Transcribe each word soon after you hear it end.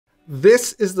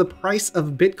This is the price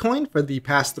of Bitcoin for the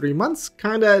past 3 months,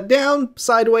 kinda down,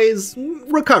 sideways,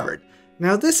 recovered.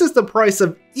 Now this is the price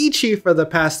of ICHI for the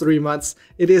past 3 months.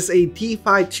 It is a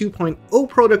DeFi 2.0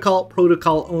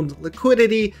 protocol owned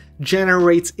liquidity,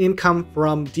 generates income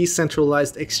from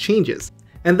decentralized exchanges.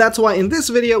 And that's why in this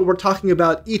video we're talking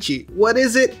about ICHI. What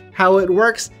is it, how it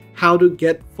works, how to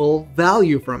get full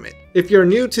value from it. If you're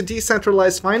new to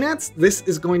decentralized finance, this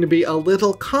is going to be a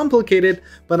little complicated,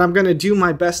 but I'm going to do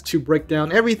my best to break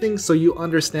down everything so you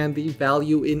understand the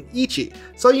value in ICHI.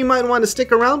 So you might want to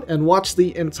stick around and watch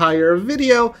the entire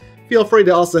video. Feel free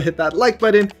to also hit that like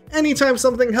button anytime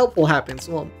something helpful happens.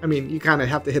 Well, I mean, you kind of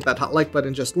have to hit that hot like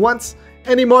button just once.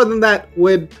 Any more than that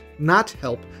would not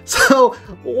help. So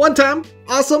one time,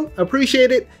 awesome,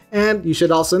 appreciate it. And you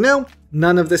should also know,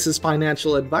 none of this is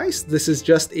financial advice. This is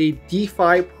just a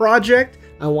DeFi project.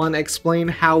 I want to explain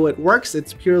how it works.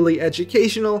 It's purely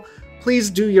educational.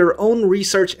 Please do your own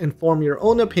research and form your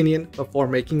own opinion before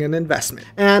making an investment.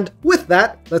 And with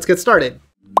that, let's get started.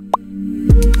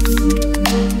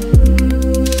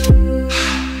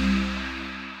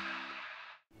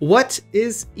 What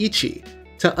is ICHI?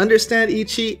 To understand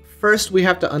ICHI, first we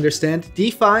have to understand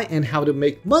DeFi and how to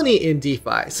make money in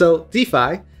DeFi. So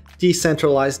DeFi,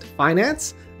 decentralized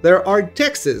finance. There are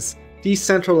DEXs,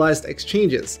 decentralized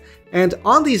exchanges. And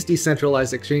on these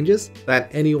decentralized exchanges that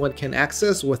anyone can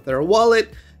access with their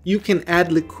wallet, you can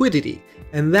add liquidity.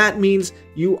 And that means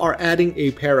you are adding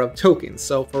a pair of tokens.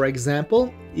 So for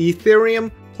example,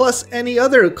 Ethereum plus any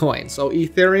other coin. So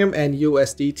Ethereum and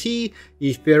USDT,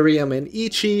 Ethereum and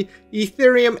ICHI,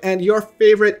 Ethereum and your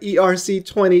favorite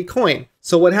ERC20 coin.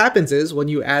 So what happens is when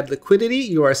you add liquidity,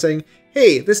 you are saying,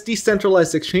 hey, this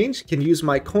decentralized exchange can use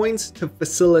my coins to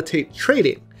facilitate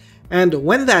trading. And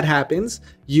when that happens,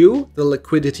 you, the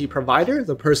liquidity provider,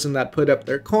 the person that put up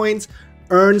their coins,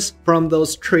 earns from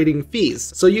those trading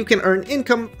fees. So you can earn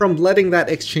income from letting that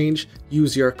exchange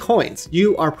use your coins.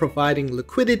 You are providing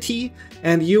liquidity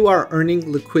and you are earning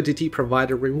liquidity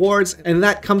provider rewards, and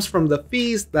that comes from the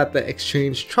fees that the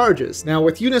exchange charges. Now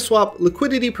with Uniswap,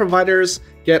 liquidity providers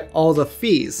get all the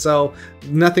fees, so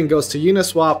nothing goes to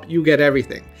Uniswap, you get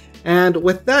everything. And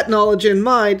with that knowledge in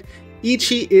mind,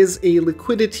 ICHI is a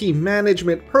liquidity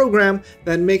management program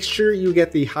that makes sure you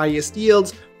get the highest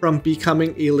yields from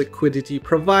becoming a liquidity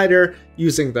provider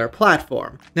using their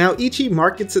platform. Now, ICHI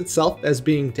markets itself as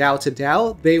being DAO to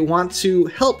DAO. They want to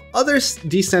help other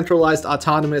decentralized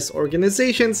autonomous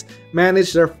organizations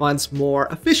manage their funds more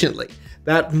efficiently.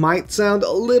 That might sound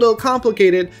a little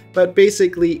complicated, but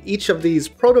basically each of these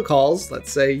protocols,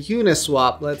 let's say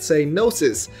Uniswap, let's say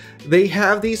Gnosis, they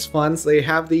have these funds, they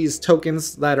have these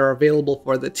tokens that are available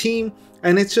for the team,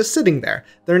 and it's just sitting there.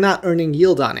 They're not earning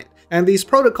yield on it. And these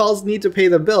protocols need to pay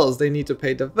the bills. They need to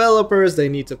pay developers, they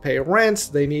need to pay rent,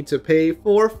 they need to pay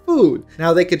for food.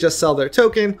 Now they could just sell their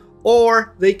token,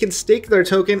 or they can stake their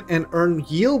token and earn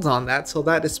yield on that. So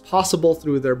that is possible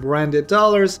through their branded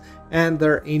dollars and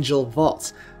their angel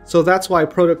vaults. So that's why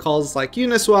protocols like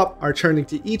Uniswap are turning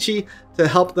to ICHI to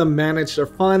help them manage their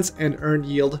funds and earn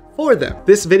yield for them.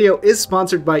 This video is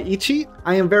sponsored by ICHI.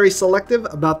 I am very selective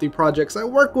about the projects I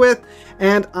work with,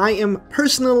 and I am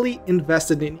personally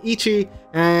invested in ICHI.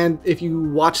 And if you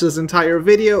watch this entire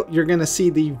video, you're gonna see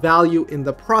the value in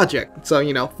the project. So,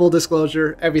 you know, full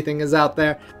disclosure, everything is out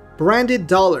there. Branded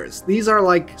dollars. These are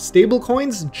like stable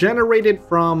coins generated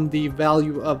from the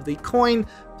value of the coin,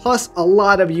 plus a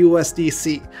lot of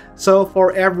USDC. So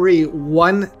for every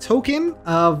one token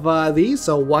of these,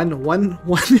 so one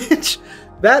inch,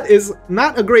 that is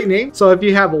not a great name. So if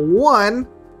you have one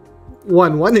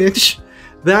inch,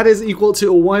 that is equal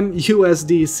to 1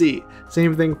 USDC.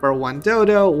 Same thing for one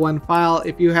dodo, one file.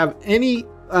 If you have any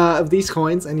of these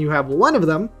coins and you have one of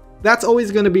them, that's always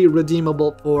going to be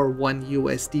redeemable for 1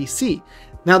 USDC.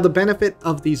 Now the benefit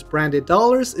of these branded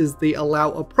dollars is they allow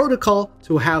a protocol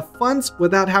to have funds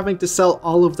without having to sell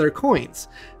all of their coins.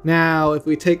 Now if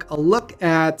we take a look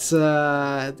at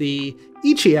the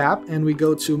ICHI app and we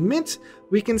go to mint,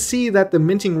 we can see that the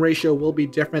minting ratio will be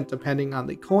different depending on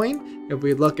the coin. If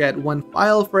we look at one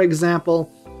file, for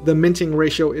example, the minting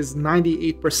ratio is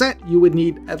 98%. You would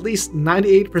need at least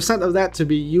 98% of that to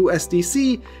be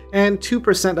USDC and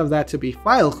 2% of that to be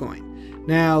Filecoin.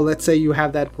 Now, let's say you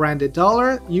have that branded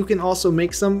dollar, you can also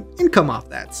make some income off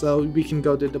that. So we can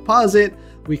go to deposit,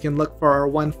 we can look for our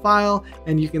one file,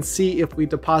 and you can see if we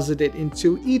deposit it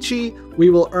into ICHI,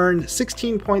 we will earn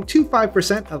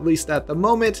 16.25%, at least at the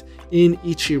moment, in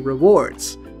ICHI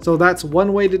rewards. So that's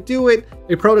one way to do it.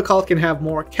 A protocol can have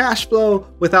more cash flow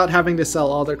without having to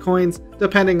sell all their coins,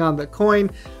 depending on the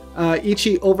coin.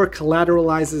 ICHI over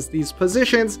collateralizes these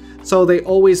positions, so they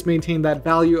always maintain that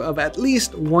value of at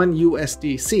least 1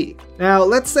 USDC. Now,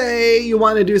 let's say you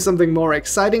want to do something more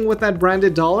exciting with that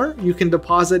branded dollar, you can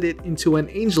deposit it into an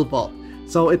Angel Vault.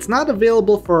 So it's not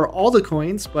available for all the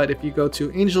coins, but if you go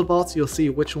to Angel Vaults, you'll see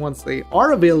which ones they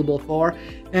are available for,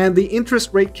 and the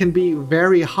interest rate can be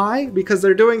very high because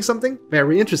they're doing something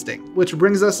very interesting, which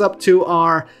brings us up to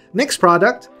our next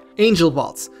product, Angel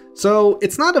Vaults. So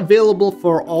it's not available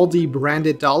for all the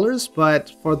branded dollars,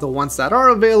 but for the ones that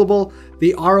are available,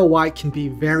 the ROI can be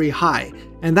very high.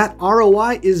 And that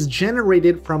ROI is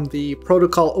generated from the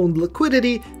protocol-owned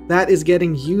liquidity that is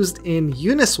getting used in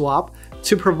Uniswap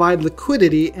to provide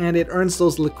liquidity, and it earns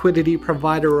those liquidity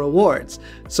provider rewards.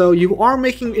 So you are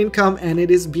making income, and it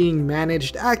is being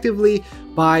managed actively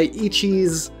by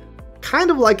ICHI's kind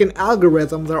of like an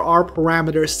algorithm. There are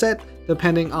parameters set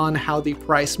depending on how the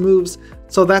price moves.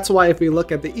 So that's why if we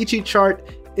look at the ICHI chart,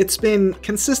 it's been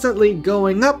consistently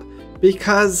going up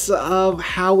because of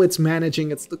how it's managing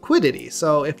its liquidity.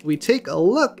 So if we take a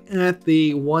look at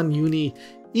the 1 Uni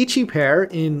ICHI pair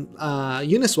in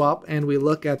Uniswap and we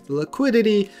look at the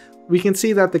liquidity, we can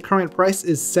see that the current price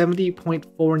is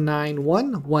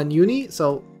 70.491 1 Uni,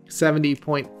 so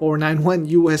 70.491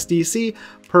 USDC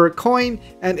per coin,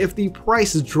 and if the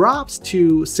price drops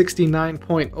to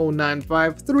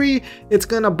 69.0953, it's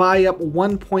gonna buy up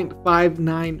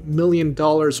 $1.59 million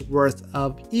worth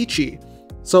of ICHI.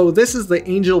 So this is the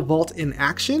Angel Vault in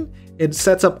action. It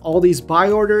sets up all these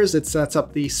buy orders, it sets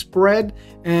up the spread,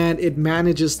 and it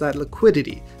manages that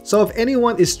liquidity. So if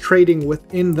anyone is trading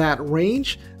within that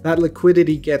range, that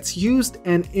liquidity gets used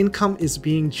and income is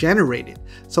being generated.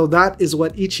 So that is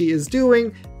what ICHI is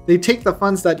doing. They take the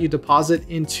funds that you deposit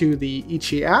into the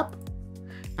ICHI app,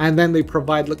 and then they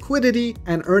provide liquidity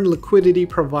and earn liquidity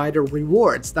provider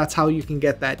rewards. That's how you can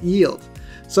get that yield.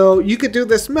 So you could do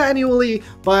this manually,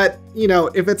 but you know,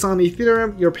 if it's on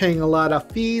Ethereum, you're paying a lot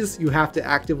of fees, you have to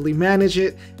actively manage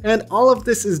it, and all of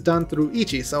this is done through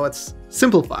ICHI, so it's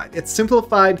simplified. It's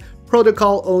simplified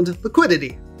protocol-owned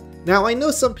liquidity. Now, I know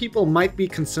some people might be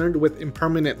concerned with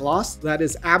impermanent loss. That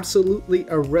is absolutely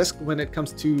a risk when it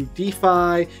comes to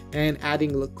DeFi and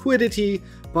adding liquidity,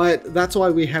 but that's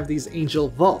why we have these Angel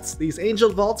Vaults. These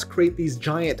Angel Vaults create these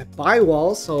giant buy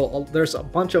walls, so there's a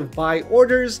bunch of buy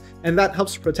orders, and that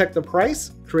helps protect the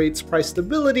price, creates price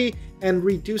stability, and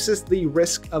reduces the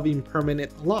risk of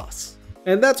impermanent loss.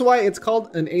 And that's why it's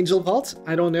called an Angel Vault.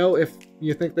 I don't know if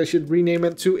you think they should rename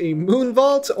it to a Moon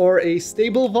Vault or a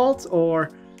Stable Vault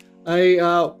or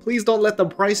a please don't let the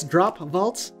price drop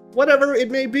vault. Whatever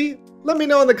it may be, let me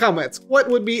know in the comments what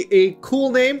would be a cool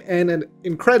name and an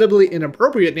incredibly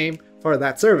inappropriate name for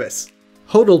that service.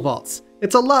 HODL Vaults.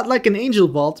 It's a lot like an Angel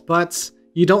Vault, but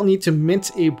you don't need to mint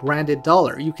a branded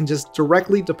dollar. You can just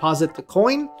directly deposit the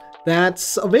coin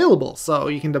that's available. So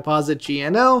you can deposit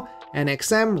GNO,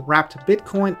 NXM, wrapped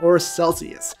Bitcoin, or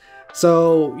Celsius.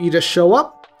 So you just show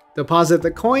up, deposit the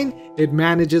coin, it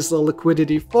manages the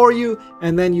liquidity for you,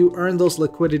 and then you earn those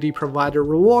liquidity provider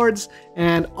rewards,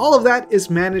 and all of that is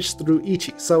managed through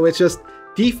ICHI. So it's just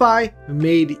DeFi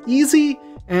made easy,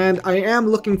 and I am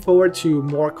looking forward to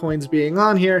more coins being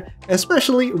on here,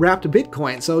 especially wrapped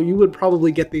Bitcoin. So you would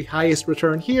probably get the highest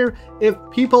return here if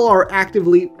people are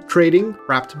actively trading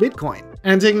wrapped Bitcoin.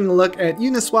 And taking a look at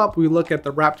Uniswap, we look at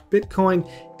the wrapped Bitcoin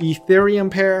Ethereum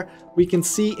pair. We can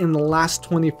see in the last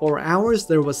 24 hours,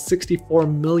 there was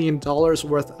 $64 million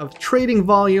worth of trading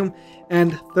volume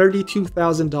and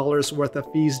 $32,000 worth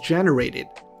of fees generated.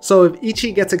 So if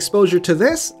ICHI gets exposure to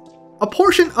this, a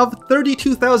portion of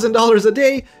 $32,000 a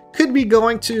day could be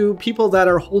going to people that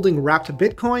are holding wrapped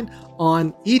Bitcoin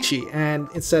on ICHI. And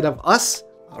instead of us,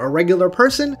 a regular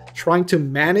person, trying to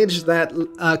manage that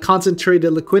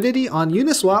concentrated liquidity on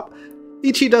Uniswap,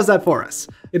 ICHI does that for us.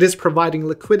 It is providing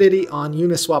liquidity on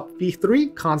Uniswap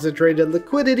v3, concentrated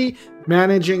liquidity,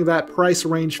 managing that price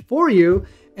range for you,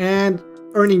 and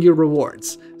earning you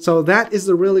rewards. So that is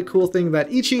the really cool thing that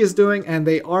ICHI is doing, and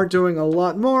they are doing a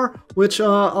lot more, which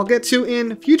I'll get to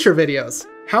in future videos.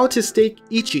 How to stake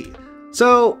ICHI.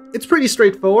 So it's pretty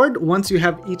straightforward. Once you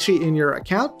have ICHI in your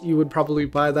account, you would probably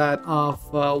buy that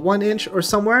off 1inch or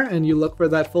somewhere, and you look for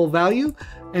that full value,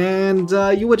 and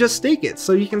you would just stake it.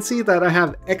 So you can see that I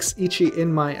have X ICHI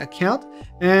in my account,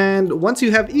 and once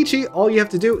you have ICHI, all you have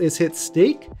to do is hit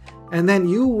stake, and then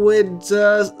you would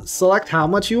select how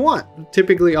much you want,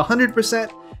 typically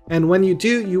 100%. And when you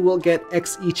do, you will get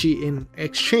X ICHI in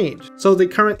exchange. So the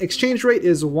current exchange rate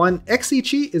is 1 X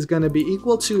ICHI is going to be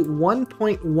equal to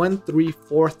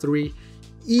 1.1343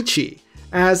 ICHI.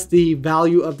 As the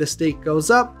value of the stake goes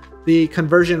up, the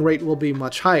conversion rate will be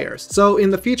much higher. So in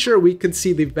the future, we could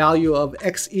see the value of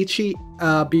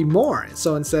XICHI be more.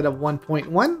 So instead of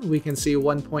 1.1, we can see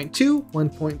 1.2,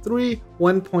 1.3,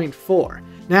 1.4.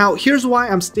 Now, here's why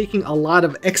I'm staking a lot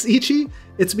of XICHI.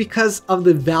 It's because of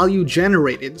the value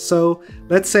generated. So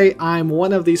let's say I'm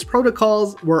one of these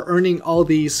protocols, we're earning all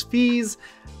these fees.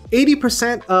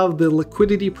 80% of the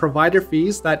liquidity provider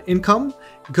fees, that income,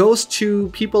 goes to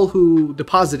people who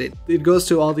deposited. It goes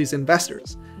to all these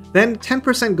investors. Then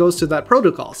 10% goes to that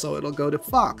protocol. So it'll go to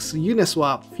Fox,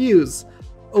 Uniswap, Fuse,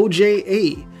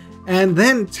 OJA. And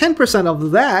then 10%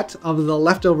 of that, of the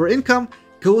leftover income,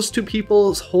 goes to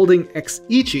people holding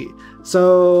XICHI.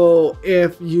 So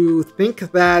if you think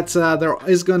that there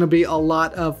is going to be a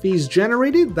lot of fees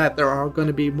generated, that there are going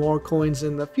to be more coins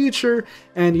in the future,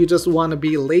 and you just want to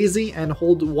be lazy and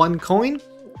hold one coin,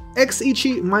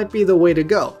 XICHI might be the way to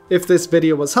go. If this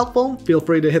video was helpful, feel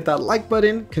free to hit that like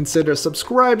button, consider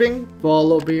subscribing,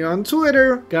 follow me on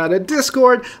Twitter, got a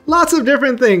Discord, lots of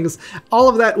different things. All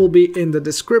of that will be in the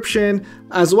description,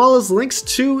 as well as links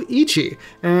to ICHI.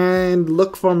 And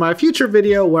look for my future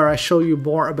video where I show you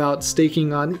more about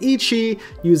staking on ICHI,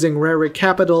 using rare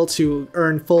capital to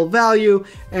earn full value,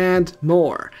 and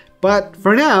more. But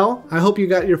for now, I hope you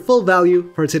got your full value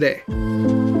for today.